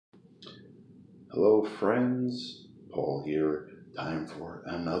Hello, friends. Paul here. Time for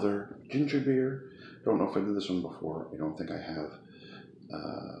another ginger beer. Don't know if I did this one before. I don't think I have.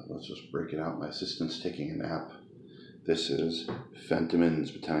 Let's just break it out. My assistant's taking a nap. This is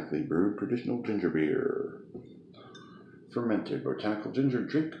Fentimans Botanically Brewed Traditional Ginger Beer. Fermented botanical ginger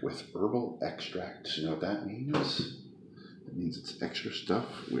drink with herbal extracts. You know what that means? It means it's extra stuff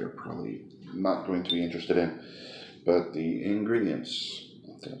we're probably not going to be interested in. But the ingredients,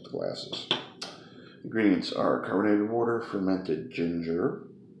 I'll take up the glasses. Ingredients are carbonated water, fermented ginger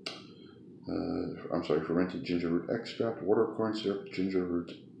root extract, water, corn syrup, ginger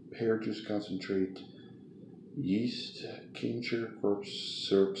root, pear juice concentrate, yeast, cane sugar, corpse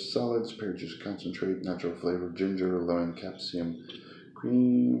syrup solids, pear juice concentrate, natural flavor, ginger, lemon, capsaicin,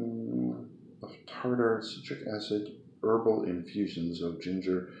 cream of tartar, citric acid, herbal infusions of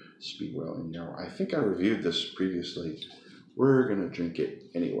ginger, speedwell, and yarrow. I think I reviewed this previously. We're going to drink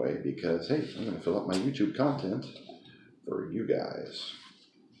it anyway because, hey, I'm going to fill up my YouTube content for you guys.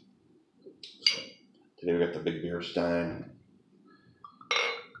 So, today we got the big beer stein.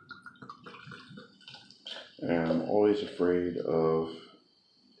 And I'm always afraid of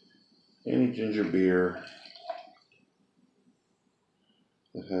any ginger beer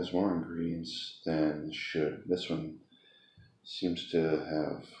that has more ingredients than it should. This one seems to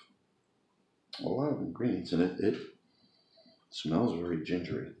have a lot of ingredients in it. It smells very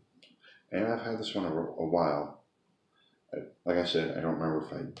gingery. And I've had this one a while. Like I said, I don't remember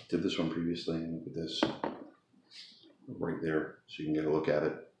if I did this one previously. Look at this right there so you can get a look at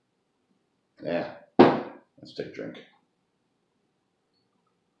it. Yeah, let's take a drink.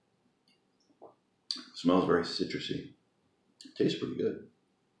 It smells very citrusy. It tastes pretty good.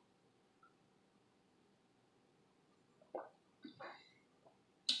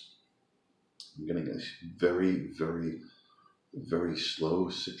 I'm getting a very, very, very slow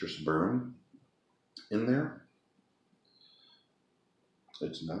citrus burn in there.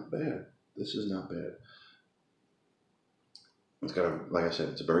 It's not bad. This is not bad. It's got like I said,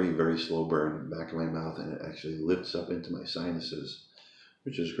 it's a very, very slow burn in the back of my mouth, and it actually lifts up into my sinuses,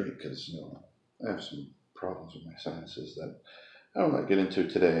 which is great because, you know, I have some problems with my sinuses that I don't want to get into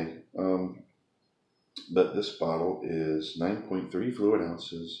today. But this bottle is 9.3 fluid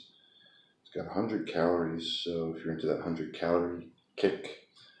ounces. It's got 100 calories, so if you're into that 100 calorie kick,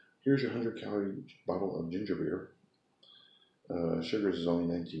 here's your 100 calorie bottle of ginger beer. Sugars is only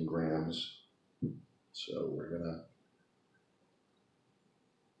 19 grams, so we're gonna.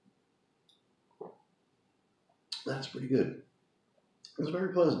 That's pretty good. It's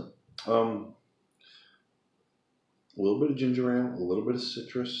very pleasant. A little bit of ginger ale, a little bit of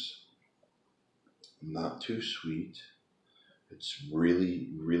citrus. Not too sweet. It's really,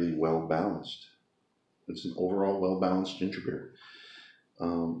 really well balanced. It's an overall well balanced ginger beer. I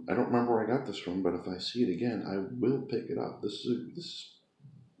don't remember where I got this from, but if I see it again, I will pick it up. This is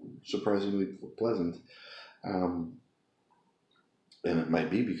surprisingly pleasant. And it might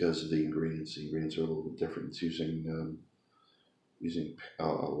be because of the ingredients. The ingredients are a little bit different. It's using a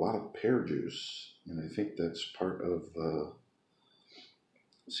lot of pear juice, and I think that's part of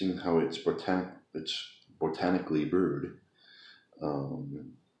seeing how it's botanically brewed.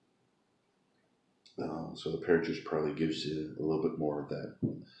 So the pear juice probably gives you a little bit more of that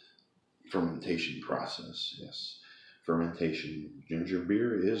fermentation process. Yes, fermentation. Ginger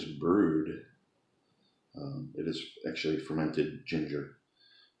beer is brewed. It is actually fermented ginger.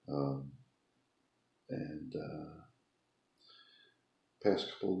 Past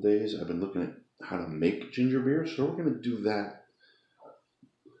couple of days I've been looking at how to make ginger beer, so we're going to do that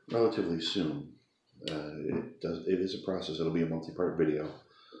relatively soon. It is a process. It'll be a multi-part video.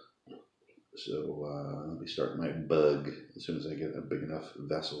 So I'll be starting my bug as soon as I get a big enough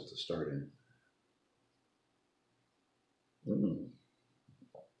vessel to start in.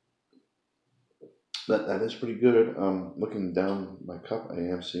 That is pretty good. Looking down my cup, I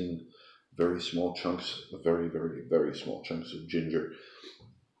am seeing very small chunks, very, very, very small chunks of ginger.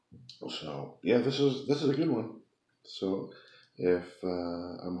 So yeah, this is a good one. So if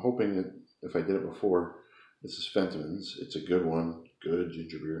I'm hoping that if I did it before, this is Fentimans. It's a good one, good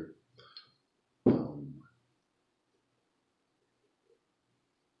ginger beer.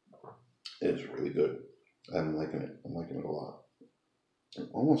 It's really good. I'm liking it. I'm liking it a lot. It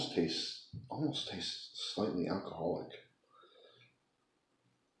almost tastes slightly alcoholic.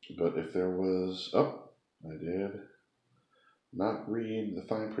 But if there was, I did not read the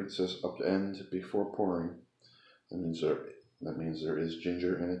fine print. It says up to end before pouring. That means there is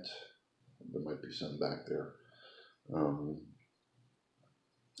ginger in it. There might be some back there.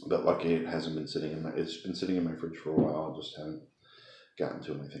 But lucky it hasn't been sitting in my. It's been sitting in my fridge for a while. I just haven't gotten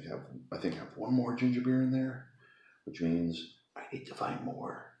to, and I think I have one more ginger beer in there, which means I need to find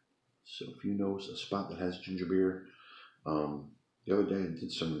more. So if you know a spot that has ginger beer, the other day I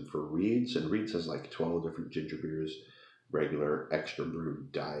did some for Reed's, and Reed's has like 12 different ginger beers, regular, extra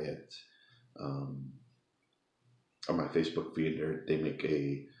brewed, diet. On my Facebook feed, they make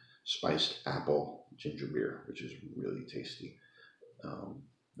a spiced apple ginger beer, which is really tasty.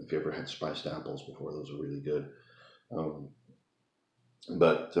 If you ever had spiced apples before, those are really good.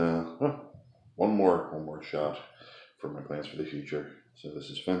 One more shot for my plans for the future. So this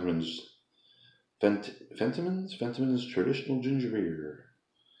is Fentimans traditional ginger beer,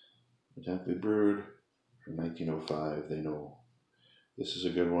 botanically brewed from 1905. They know this is a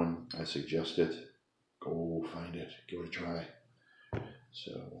good one. I suggest it. Go find it. Give it a try.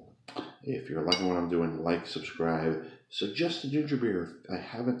 So if you're liking what I'm doing, like, subscribe, suggest a ginger beer. I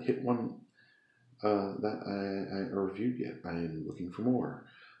haven't hit one that I reviewed yet. I am looking for more.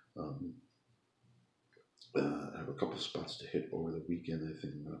 I have a couple spots to hit over the weekend. I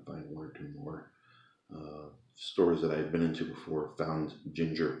think I'm going to find one or two more. Stores that I've been into before found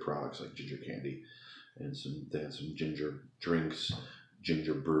ginger products like ginger candy, and they had some ginger drinks,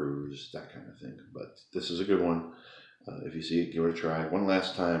 ginger brews, that kind of thing. But this is a good one. If you see it, give it a try. One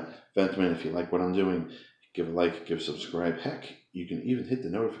last time, Fentman, if you like what I'm doing, give a like, give a subscribe. Heck, you can even hit the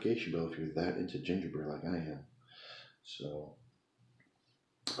notification bell if you're that into ginger beer like I am. So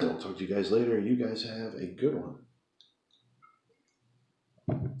I'll talk to you guys later. You guys have a good one.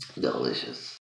 Delicious.